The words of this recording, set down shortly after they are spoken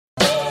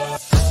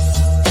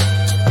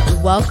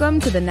Welcome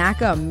to the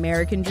NACA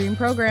American Dream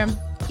Program.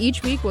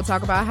 Each week, we'll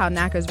talk about how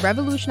NACA is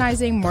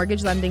revolutionizing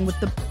mortgage lending with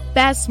the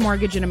best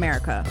mortgage in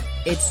America.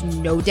 It's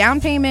no down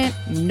payment,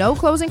 no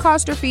closing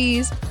cost or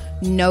fees,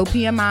 no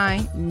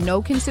PMI,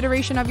 no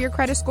consideration of your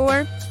credit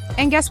score.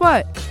 And guess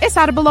what? It's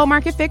at a below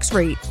market fixed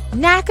rate.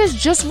 NACA's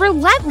just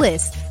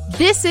relentless.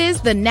 This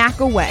is the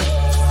NACA way.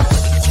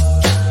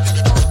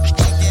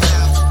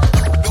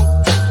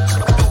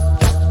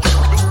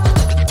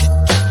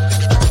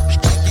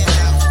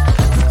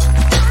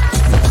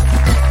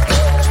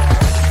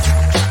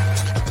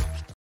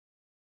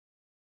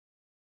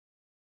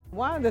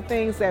 One of the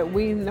things that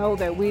we know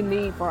that we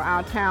need for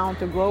our town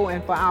to grow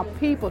and for our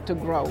people to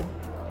grow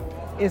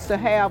is to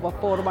have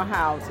affordable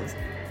houses.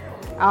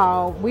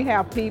 We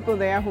have people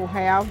there who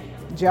have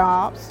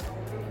jobs,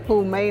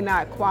 who may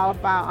not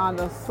qualify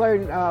under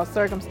certain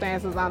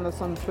circumstances under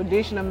some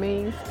traditional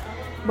means,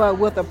 but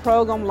with a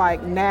program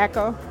like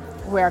NACA,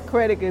 where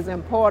credit is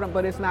important,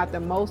 but it's not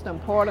the most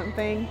important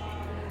thing,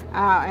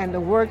 and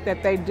the work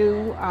that they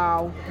do,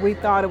 we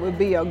thought it would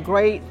be a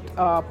great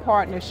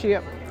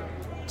partnership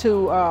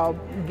to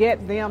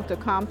get them to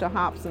come to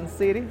Hobson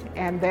City,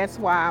 and that's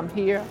why I'm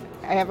here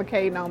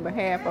advocating on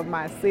behalf of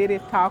my city,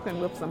 talking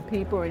with some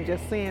people and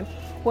just seeing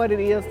what it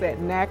is that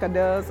NACA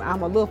does.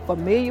 I'm a little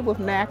familiar with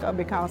NACA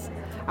because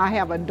I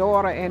have a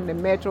daughter in the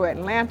metro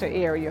Atlanta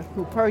area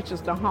who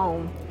purchased a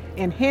home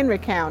in Henry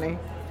County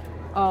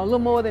a little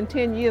more than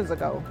 10 years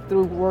ago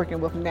through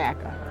working with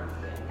NACA.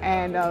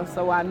 And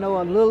so I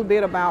know a little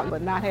bit about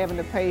but not having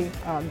to pay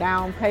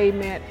down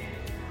payment,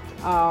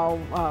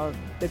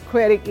 the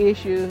credit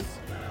issues,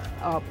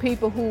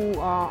 people who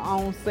are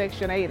on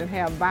Section 8 and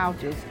have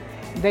vouchers,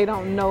 they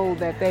don't know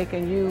that they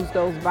can use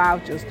those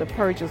vouchers to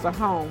purchase a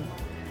home.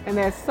 And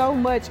there's so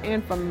much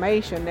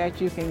information that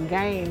you can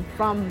gain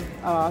from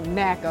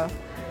NACA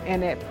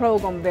and that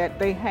program that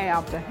they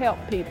have to help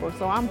people.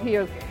 So I'm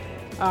here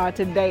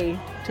today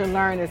to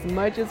learn as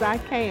much as I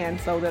can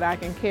so that I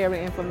can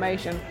carry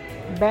information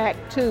back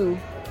to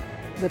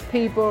the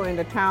people in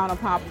the town of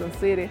Hobson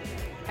City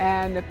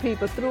and the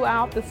people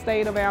throughout the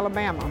state of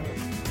Alabama.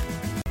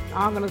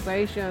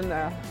 Organizations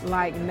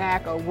like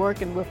NACA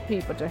working with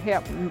people to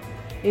help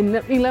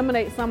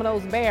eliminate some of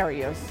those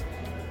barriers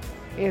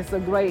is a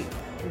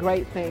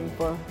great thing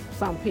for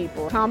some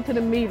people. Come to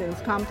the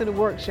meetings, come to the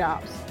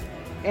workshops,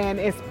 and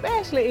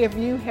especially if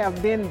you have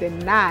been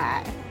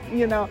denied,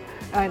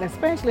 and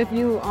especially if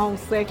you on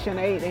Section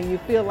 8 and you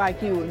feel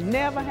like you will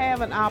never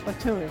have an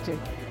opportunity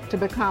to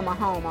become a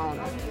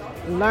homeowner,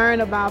 learn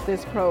about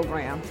this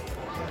program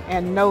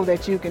and know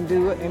that you can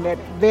do it and that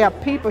there are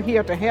people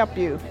here to help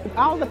you.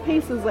 All the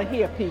pieces are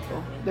here,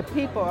 people. The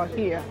people are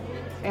here,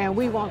 and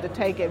we want to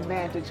take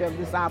advantage of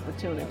this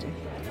opportunity.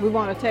 We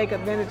want to take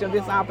advantage of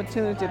this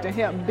opportunity to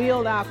help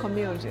build our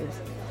communities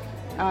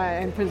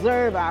and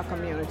preserve our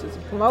communities,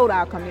 promote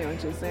our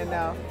communities,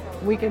 and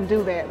we can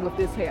do that with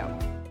this help.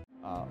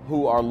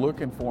 Who are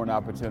looking for an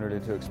opportunity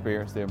to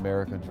experience the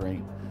American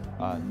dream.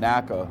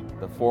 NACA,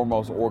 the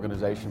foremost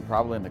organization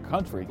probably in the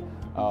country,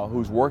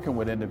 who's working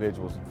with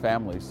individuals and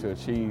families to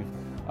achieve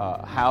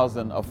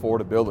housing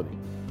affordability.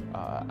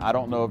 I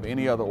don't know of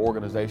any other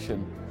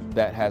organization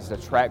that has the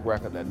track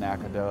record that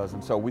NACA does,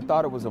 and so we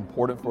thought it was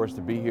important for us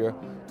to be here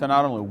to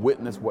not only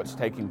witness what's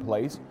taking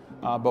place,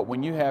 but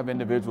when you have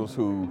individuals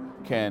who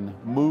can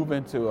move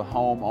into a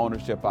home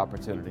ownership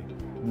opportunity,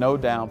 no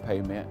down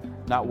payment,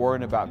 not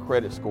worrying about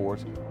credit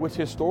scores, which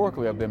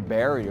historically have been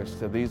barriers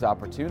to these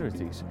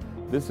opportunities.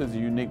 This is a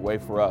unique way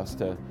for us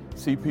to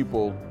see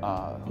people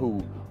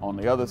who, on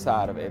the other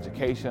side of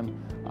education,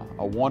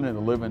 are wanting to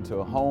live into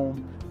a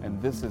home,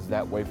 and this is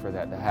that way for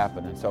that to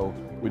happen. And so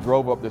we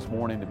drove up this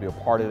morning to be a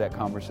part of that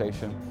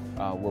conversation.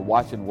 We're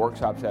watching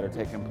workshops that are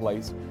taking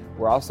place.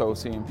 We're also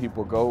seeing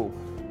people go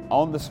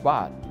on the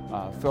spot,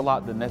 fill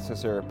out the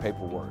necessary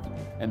paperwork,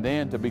 and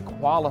then to be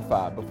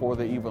qualified before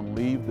they even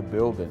leave the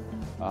building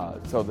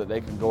so that they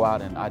can go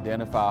out and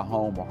identify a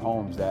home or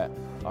homes that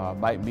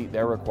might meet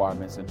their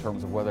requirements in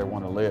terms of where they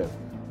want to live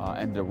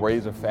and to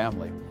raise a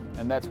family.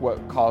 And that's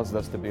what caused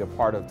us to be a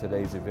part of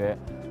today's event.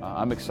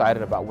 I'm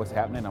excited about what's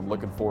happening. I'm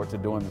looking forward to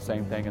doing the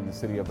same thing in the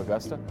city of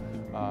Augusta.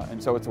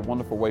 And so it's a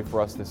wonderful way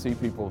for us to see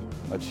people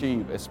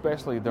achieve,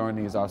 especially during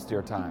these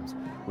austere times.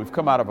 We've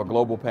come out of a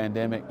global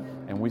pandemic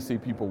and we see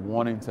people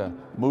wanting to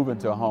move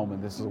into a home,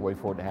 and this is a way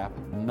for it to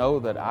happen. Know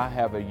that I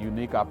have a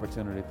unique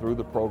opportunity through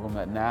the program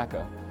at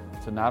NACA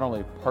to not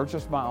only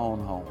purchase my own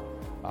home,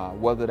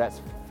 whether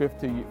that's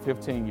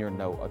 15-year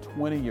note, a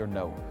 20-year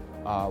note,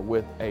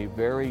 with a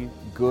very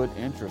good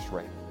interest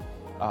rate,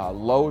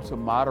 low to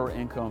moderate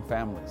income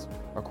families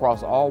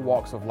across all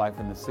walks of life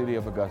in the city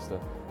of Augusta.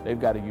 They've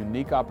got a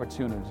unique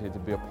opportunity to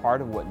be a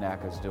part of what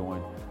NACA is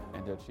doing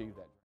and to achieve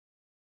that.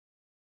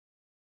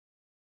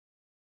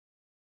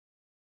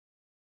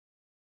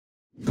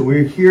 So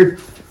we're here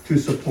to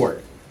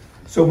support.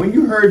 So when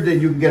you heard that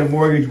you can get a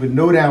mortgage with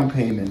no down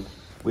payment,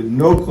 with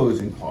no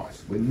closing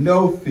costs, with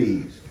no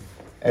fees,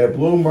 at a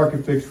below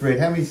market fixed rate,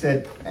 how many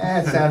said,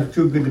 it sounds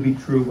too good to be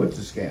true, what's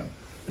a scam?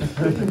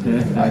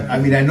 I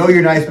mean, I know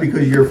you're nice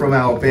because you're from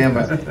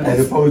Alabama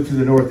as opposed to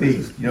the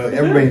Northeast. You know,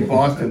 everybody in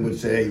Boston would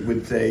say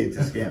it's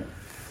a scam.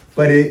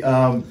 But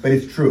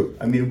it's true.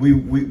 I mean,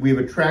 we have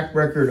a track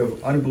record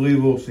of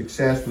unbelievable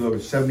success with over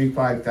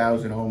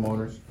 75,000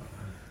 homeowners,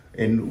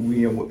 and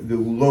we have the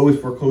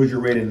lowest foreclosure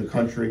rate in the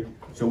country.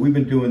 So we've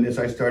been doing this.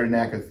 I started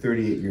NACA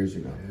 38 years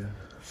ago.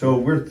 So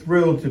we're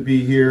thrilled to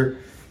be here,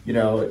 you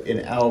know,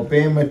 in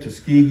Alabama,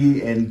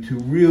 Tuskegee, and to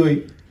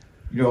really,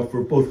 you know,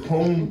 for both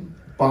home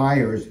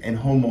buyers and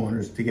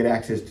homeowners to get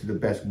access to the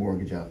best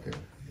mortgage out there.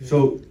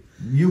 So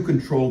you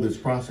control this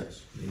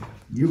process.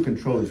 You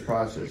control this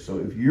process. So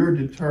if you're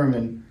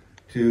determined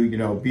to, you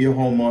know, be a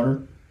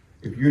homeowner,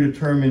 if you're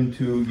determined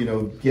to, you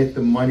know, get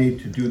the money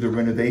to do the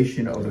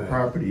renovation of the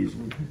properties,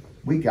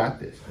 we got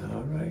this.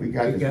 All right. We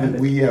got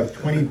this. We have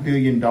 $20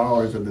 billion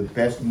of the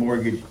best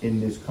mortgage in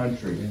this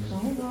country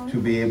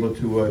to be able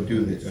to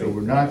do this. So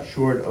we're not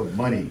short of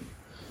money,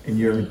 and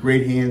you're in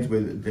great hands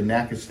with the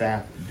NACA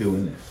staff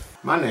doing this.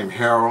 My name is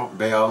Harold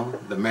Bell,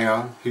 the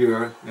mayor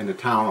here in the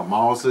town of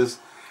Moses.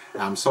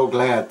 I'm so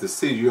glad to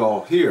see you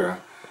all here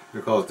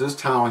because this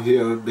town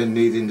here has been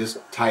needing this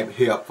type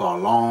help for a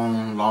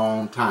long,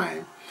 long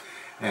time.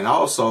 And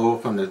also,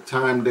 from the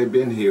time they've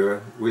been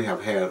here, we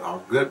have had a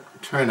good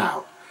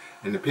turnout.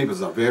 And the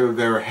people are very,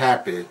 very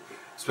happy,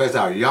 especially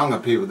our younger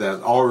people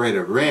that's already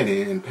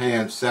renting and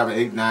paying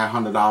 $700, $800,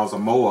 $900 or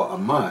more a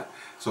month.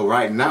 So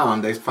right now,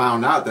 they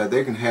found out that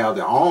they can have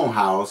their own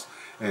house,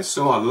 and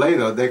sooner or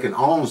later, they can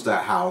own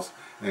that house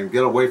and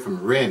get away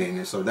from renting.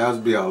 And so there'll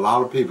be a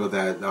lot of people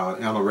that are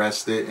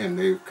interested, and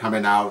they're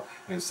coming out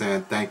and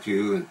saying thank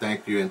you and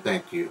thank you and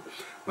thank you.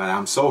 But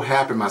I'm so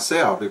happy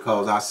myself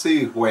because I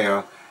see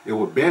where it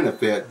would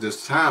benefit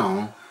this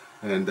town,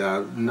 and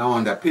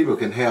knowing that people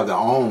can have their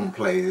own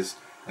place,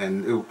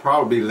 and it will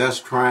probably be less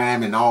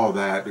crime and all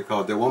that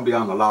because they won't be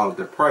on a lot of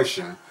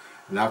depression.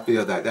 And I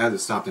feel that that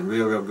is something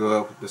real, real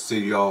good to see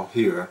y'all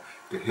here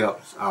to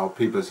help our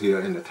peoples here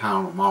in the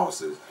town of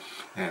Moses.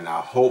 And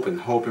I hope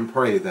and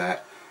pray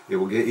that it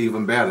will get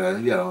even better,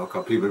 you know,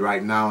 because people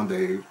right now,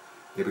 they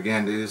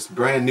begin to, it's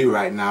brand new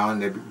right now,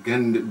 and they're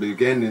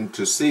beginning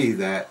to see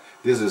that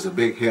this is a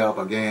big help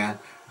again.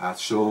 I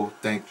sure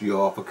thank you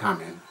all for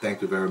coming.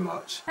 Thank you very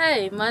much.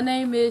 Hey, my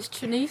name is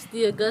Trinice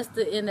the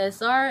Augusta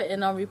NSR,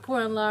 and I'm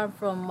reporting live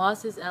from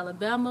Moses,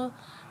 Alabama.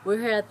 We're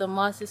here at the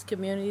Moses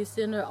Community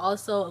Center,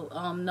 also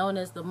known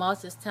as the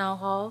Moses Town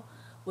Hall,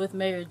 with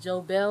Mayor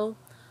Joe Bell.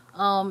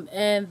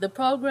 And the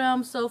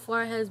program so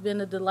far has been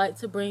a delight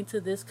to bring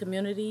to this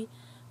community.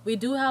 We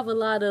do have a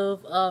lot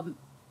of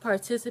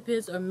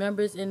participants or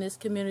members in this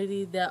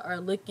community that are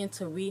looking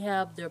to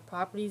rehab their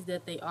properties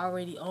that they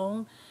already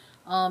own.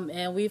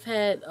 And we've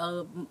had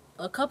a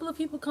couple of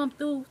people come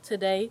through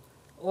today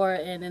or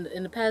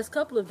in the past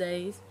couple of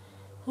days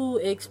who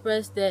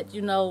expressed that,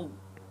 you know,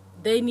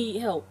 they need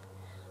help.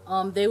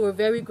 They were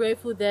very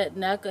grateful that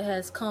NACA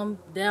has come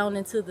down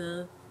into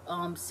the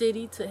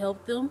city to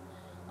help them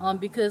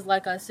because,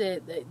 like I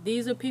said,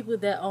 these are people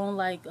that own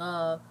like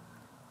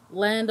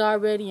land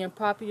already and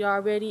property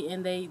already,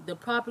 and the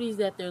properties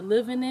that they're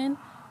living in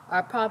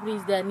are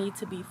properties that need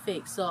to be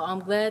fixed. So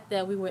I'm glad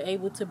that we were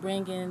able to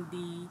bring in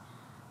the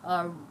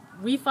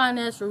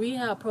refinance for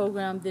rehab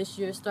program this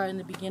year, starting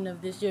the beginning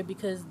of this year,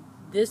 because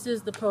this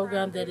is the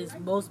program that is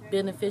most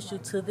beneficial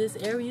to this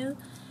area,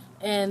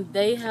 and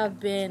they have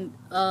been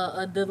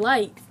a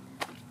delight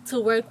to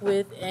work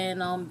with,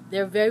 and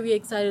they're very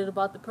excited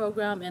about the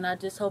program, and I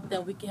just hope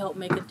that we can help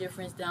make a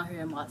difference down here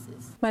in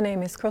Moses. My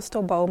name is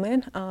Crystal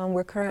Bowman.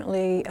 We're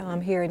currently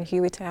here in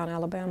Hueytown,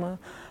 Alabama,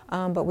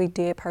 but we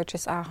did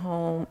purchase our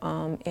home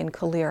in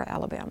Calera,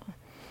 Alabama.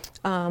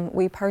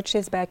 We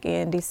purchased back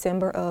in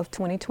December of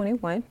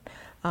 2021.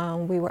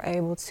 We were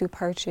able to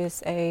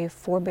purchase a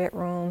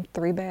 4-bedroom,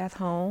 3-bath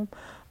home,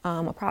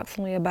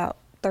 approximately about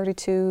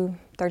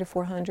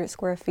 3,400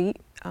 square feet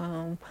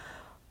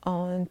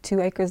on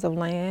 2 acres of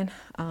land.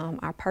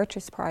 Our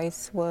purchase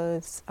price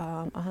was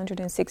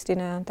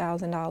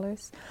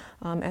 $169,000.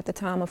 At the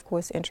time, of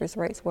course, interest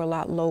rates were a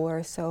lot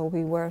lower, so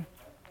we were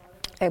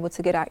able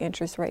to get our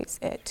interest rates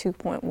at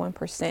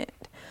 2.1%.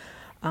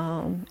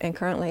 And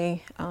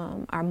currently,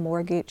 our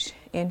mortgage,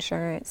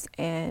 insurance,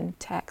 and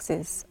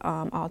taxes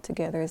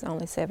altogether is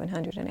only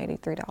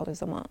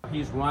 $783 a month.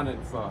 He's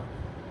running for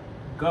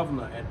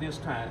governor at this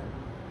time.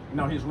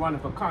 No, he's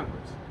running for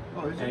Congress,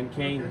 and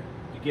came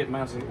to get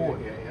my support.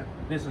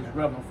 This is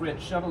Reverend Fred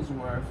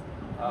Shuttlesworth,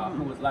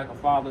 who was like a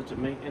father to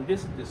me. And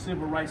this is the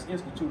Civil Rights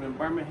Institute in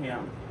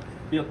Birmingham,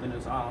 built in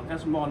his honor.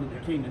 That's Martin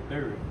Luther King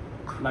III,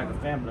 like a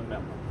family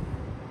member.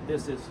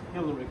 This is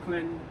Hillary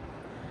Clinton.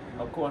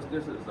 Of course,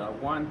 this is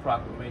one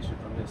proclamation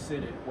from this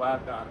city.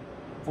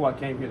 Before I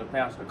came here to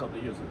pastor a couple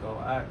of years ago,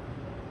 I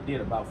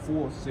did about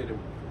 4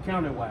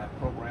 countywide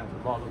programs, the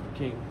Martin Luther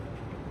King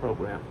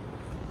program.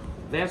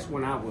 That's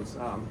when I was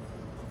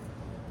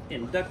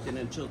inducted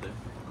into the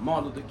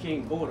Martin Luther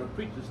King Board of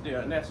Preachers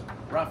there, and that's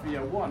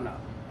Raphael Warnock.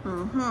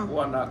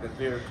 Warnock is a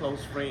very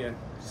close friend,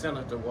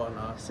 Senator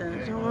Warnock.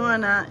 Senator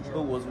Warnock.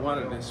 Who was one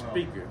of the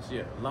speakers,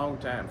 long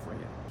time friend.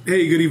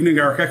 Hey, good evening.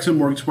 Eric Exum,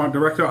 Mortgage Smart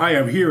Director. I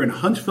am here in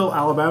Huntsville,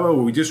 Alabama,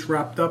 where we just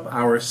wrapped up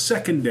our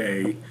second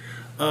day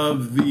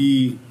of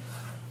the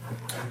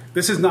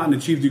This is not an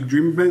Achieve Your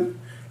Dream event.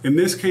 In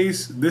this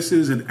case, this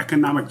is an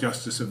economic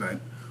justice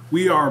event.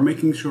 We are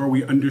making sure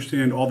we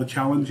understand all the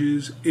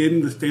challenges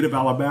in the state of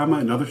Alabama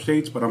and other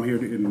states, but I'm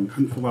here in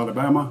Huntsville,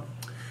 Alabama,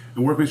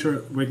 and we're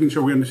making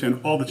sure we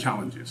understand all the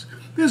challenges.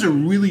 This is a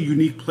really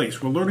unique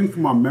place. We're learning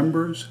from our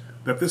members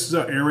that this is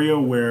an area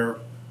where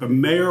the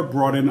mayor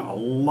brought in a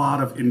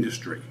lot of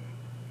industry.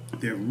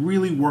 They're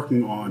really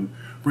working on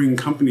bringing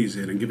companies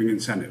in and giving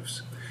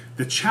incentives.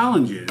 The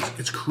challenge is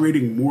it's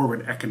creating more of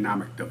an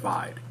economic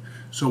divide.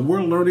 So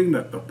we're learning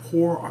that the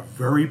poor are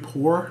very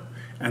poor,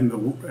 and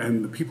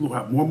the people who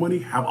have more money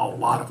have a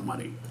lot of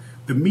money.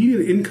 The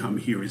median income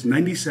here is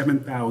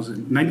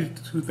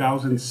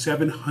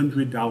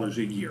 $92,700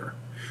 a year.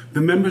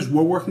 The members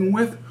we're working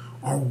with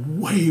are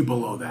way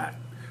below that.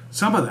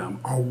 Some of them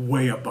are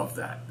way above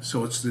that.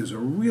 So there's a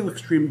real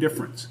extreme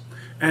difference.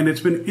 And it's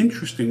been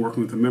interesting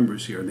working with the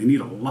members here. They need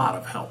a lot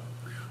of help.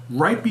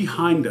 Right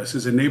behind us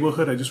is a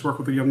neighborhood. I just worked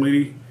with a young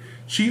lady.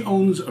 She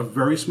owns a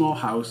very small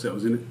house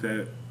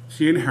that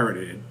she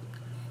inherited.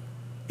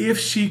 If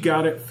she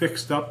got it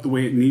fixed up the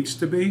way it needs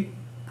to be,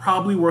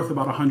 probably worth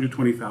about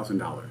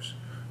 $120,000.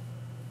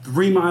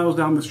 3 miles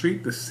down the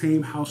street, the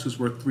same house is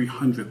worth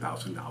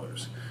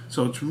 $300,000.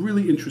 So it's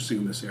really interesting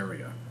in this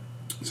area.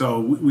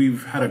 So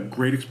we've had a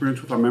great experience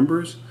with our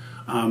members.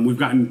 We've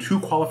gotten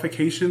 2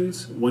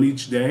 qualifications, one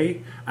each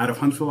day, out of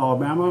Huntsville,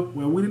 Alabama.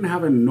 Well, we didn't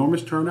have an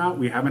enormous turnout.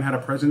 We haven't had a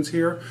presence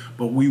here,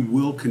 but we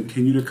will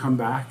continue to come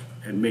back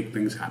and make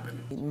things happen.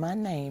 My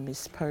name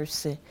is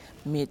Percy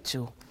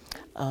Mitchell,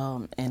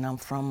 and I'm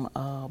from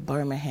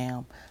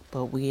Birmingham,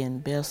 but we're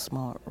in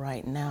Bessemer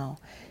right now.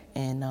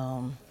 And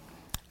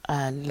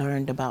I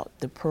learned about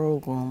the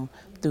program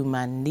through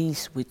my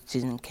niece, which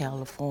is in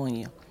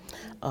California.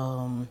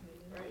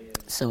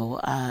 So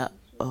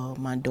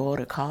my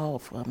daughter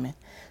called for me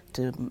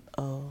to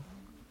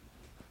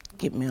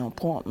get me an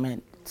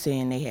appointment,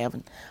 saying they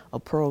having a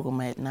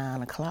program at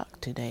 9 o'clock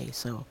today.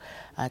 So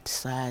I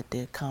decided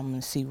to come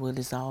and see what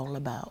it's all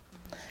about,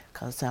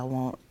 because I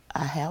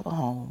have a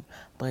home,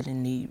 but it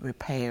need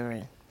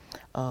repairing,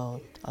 a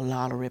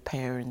lot of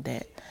repairing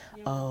that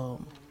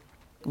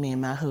me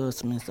and my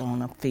husband's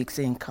on a fixed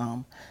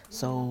income.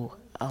 So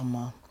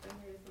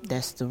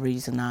that's the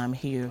reason I'm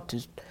here,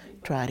 to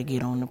try to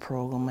get on the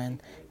program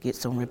and get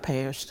some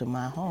repairs to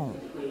my home.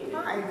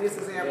 Hi, this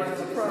is Amber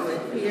Crowley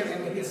here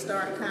in the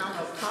historic town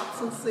of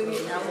Hobson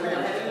City,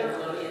 Alabama.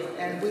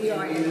 And we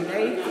are in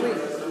day 3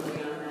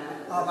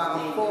 of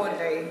our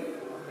 4-day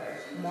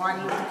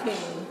Martin Luther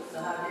King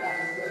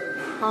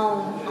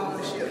home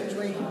ownership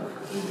dream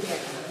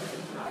event.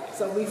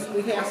 So we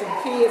have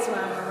some kids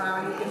running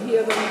around, you can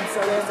hear them, and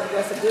so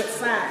that's a good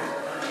sign.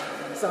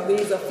 So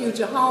these are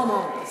future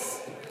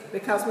homeowners,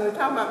 because when we're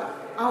talking about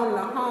owning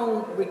a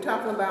home, we're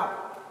talking about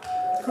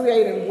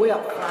creating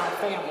wealth for our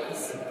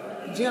families,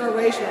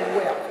 generational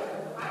wealth.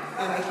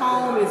 And a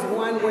home is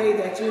one way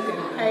that you can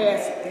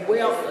pass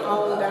wealth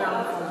on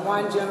down from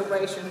one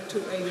generation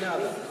to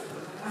another.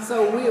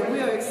 So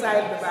we're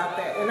excited about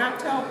that. And I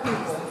tell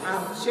people,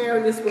 I'm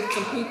sharing this with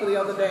some people the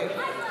other day,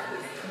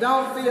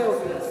 don't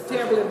feel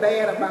terribly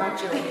bad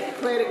about your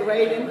credit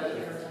rating.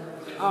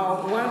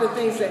 One of the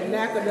things that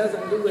NACA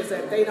doesn't do is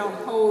that they don't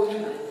hold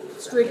you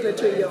strictly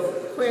to your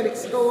credit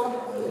score.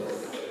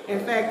 In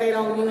fact, they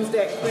don't use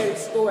that credit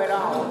score at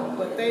all,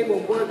 but they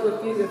will work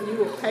with you if you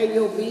will pay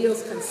your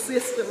bills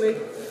consistently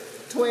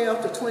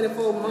 12 to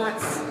 24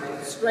 months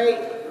straight.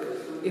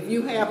 If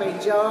you have a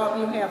job,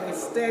 you have a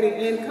steady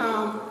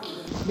income,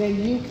 then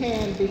you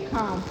can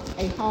become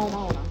a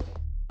homeowner.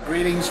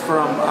 Greetings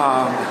from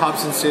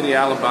Hobson City,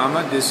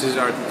 Alabama. This is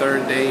our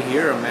 3rd day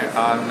here.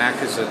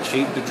 NACA's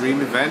Achieve the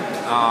Dream event.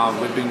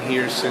 We've been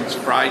here since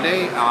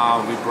Friday.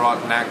 We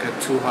brought NACA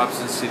to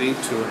Hobson City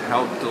to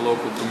help the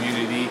local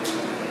community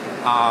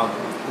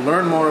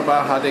learn more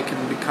about how they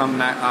can become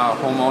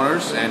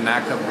homeowners, and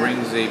NACA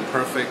brings a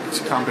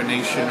perfect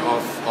combination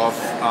of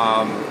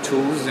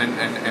tools, and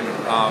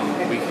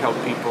we help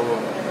people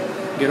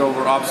get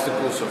over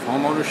obstacles of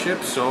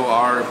homeownership. So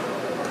our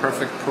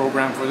perfect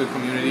program for the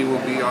community will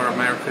be our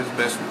America's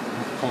Best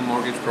Home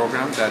Mortgage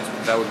Program.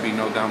 That would be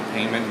no down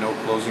payment, no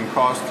closing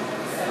cost.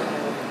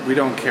 We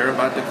don't care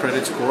about the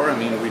credit score. I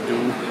mean, we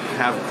do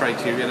have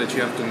criteria that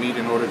you have to meet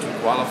in order to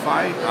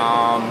qualify.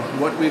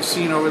 What we've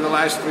seen over the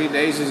last 3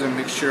 days is a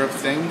mixture of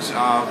things.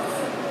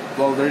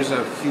 Well, there's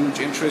a huge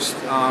interest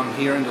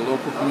here in the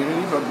local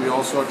community, but we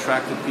also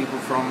attracted people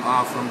from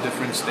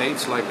different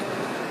states. Like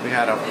we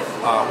had a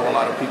whole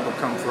lot of people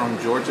come from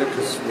Georgia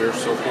because we're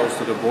so close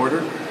to the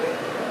border.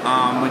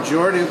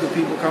 Majority of the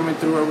people coming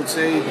through, I would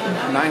say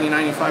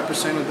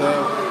 90-95% of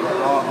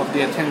the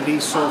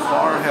attendees so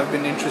far have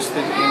been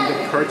interested in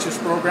the purchase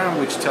program,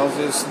 which tells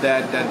us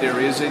that there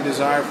is a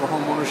desire for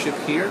home ownership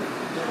here,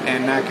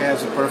 and NACA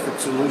has a perfect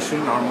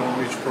solution. Our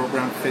mortgage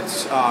program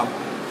fits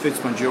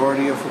fits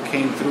majority of who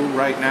came through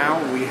right now.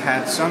 We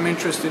had some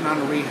interest in on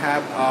the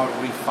rehab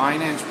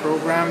refinance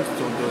program.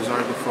 So those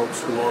are the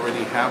folks who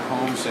already have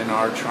homes and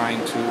are trying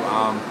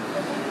to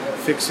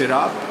fix it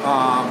up.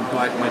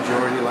 But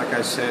majority, like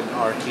I said,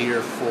 are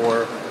here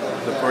for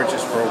the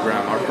purchase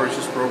program. Our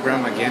purchase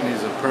program, again,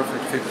 is a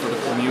perfect fit for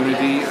the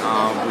community.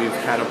 We've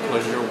had a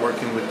pleasure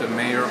working with the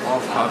mayor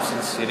of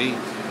Hobson City,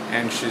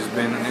 and she's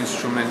been an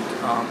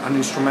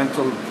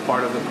instrumental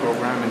part of the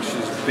program, and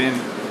she's been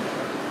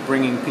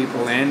bringing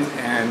people in,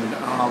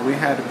 and we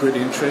had a good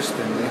interest,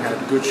 and we had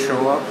a good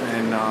show up,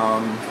 and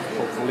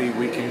hopefully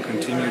we can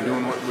continue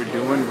doing what we're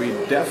doing. We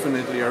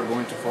definitely are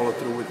going to follow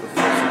through with the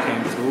folks who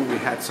came through. We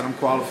had some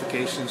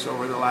qualifications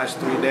over the last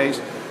 3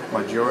 days.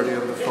 Majority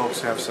of the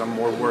folks have some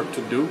more work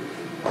to do.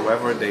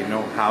 However, they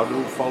know how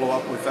to follow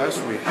up with us.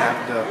 We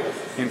have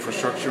the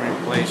infrastructure in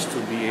place to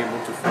be able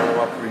to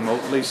follow up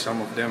remotely.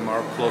 Some of them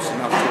are close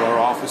enough to our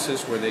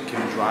offices where they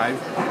can drive.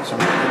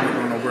 Some of them are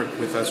going to work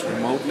with us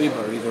remotely,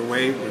 but either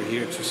way, we're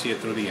here to see it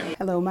through the end.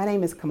 Hello, my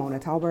name is Kimona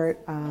Talbert.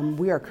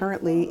 We are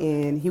currently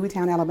in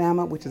Hueytown,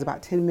 Alabama, which is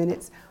about 10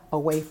 minutes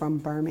away from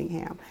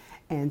Birmingham.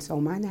 And so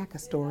my NACA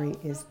story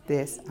is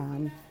this.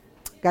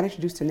 Got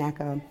introduced to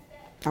NACA.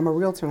 I'm a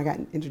realtor, and I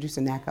got introduced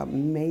to NACA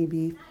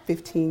maybe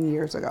 15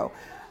 years ago.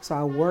 So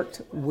I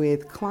worked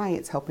with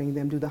clients helping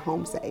them do the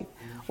home save.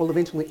 Well,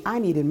 eventually I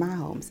needed my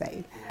home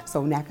saved.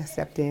 So NACA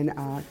stepped in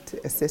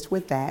to assist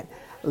with that.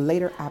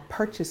 Later, I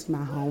purchased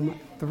my home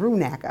through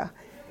NACA.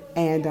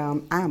 And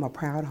I am a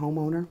proud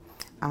homeowner.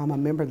 I'm a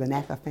member of the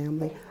NACA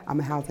family. I'm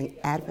a housing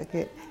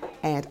advocate.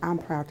 And I'm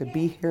proud to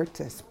be here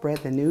to spread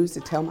the news,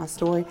 to tell my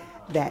story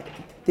that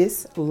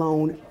this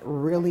loan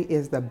really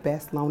is the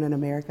best loan in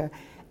America.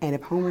 And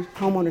if home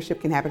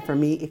ownership can happen for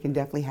me, it can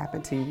definitely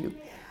happen to you.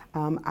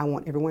 I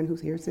want everyone who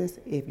hears this,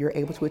 if you're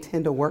able to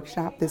attend a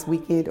workshop this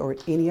weekend or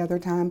at any other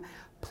time,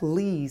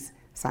 please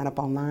sign up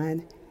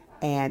online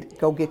and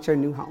go get your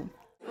new home.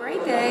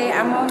 Great day.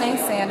 I'm Monet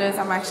Sanders.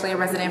 I'm actually a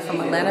resident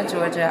from Atlanta,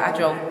 Georgia. I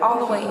drove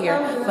all the way here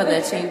for the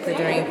Achieve the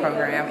Dream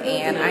program,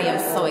 and I am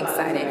so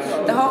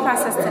excited. The whole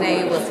process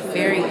today was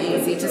very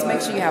easy. Just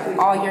make sure you have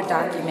all your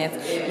documents.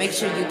 Make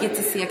sure you get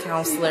to see a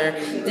counselor.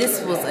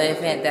 This was an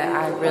event that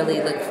I really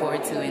look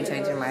forward to in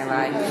changing my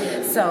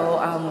life.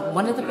 So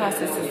one of the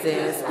processes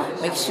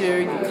is make sure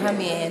you come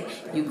in,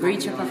 you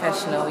greet your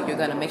professional. You're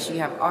going to make sure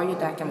you have all your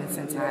documents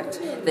intact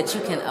that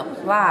you can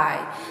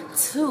apply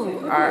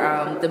to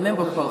our the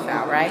member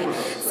profile, right?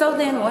 So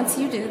then once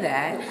you do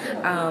that,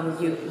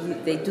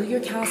 they do your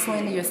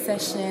counseling, your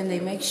session, they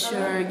make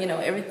sure,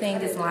 everything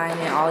is lined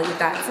in, all your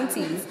dots and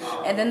T's.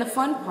 And then the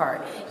fun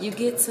part, you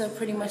get to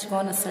pretty much go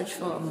on a search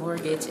for a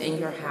mortgage in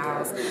your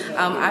house.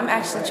 I'm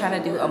actually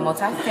trying to do a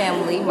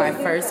multifamily, my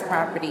first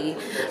property,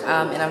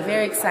 and I'm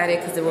very excited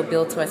because it will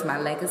build towards my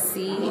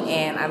legacy,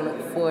 and I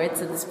look forward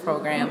to this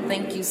program.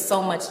 Thank you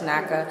so much,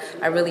 NACA.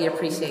 I really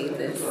appreciate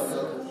this.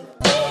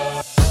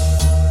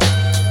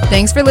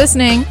 Thanks for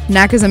listening.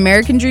 NACA's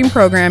American Dream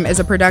program is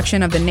a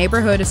production of the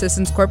Neighborhood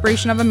Assistance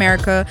Corporation of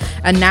America,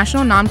 a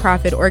national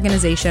nonprofit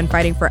organization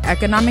fighting for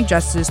economic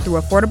justice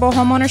through affordable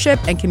homeownership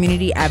and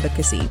community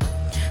advocacy.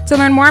 To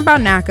learn more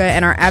about NACA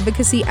and our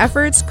advocacy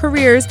efforts,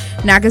 careers,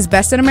 NACA's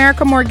Best in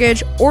America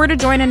Mortgage, or to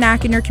join a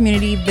NACA in your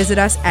community, visit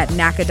us at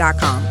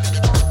NACA.com.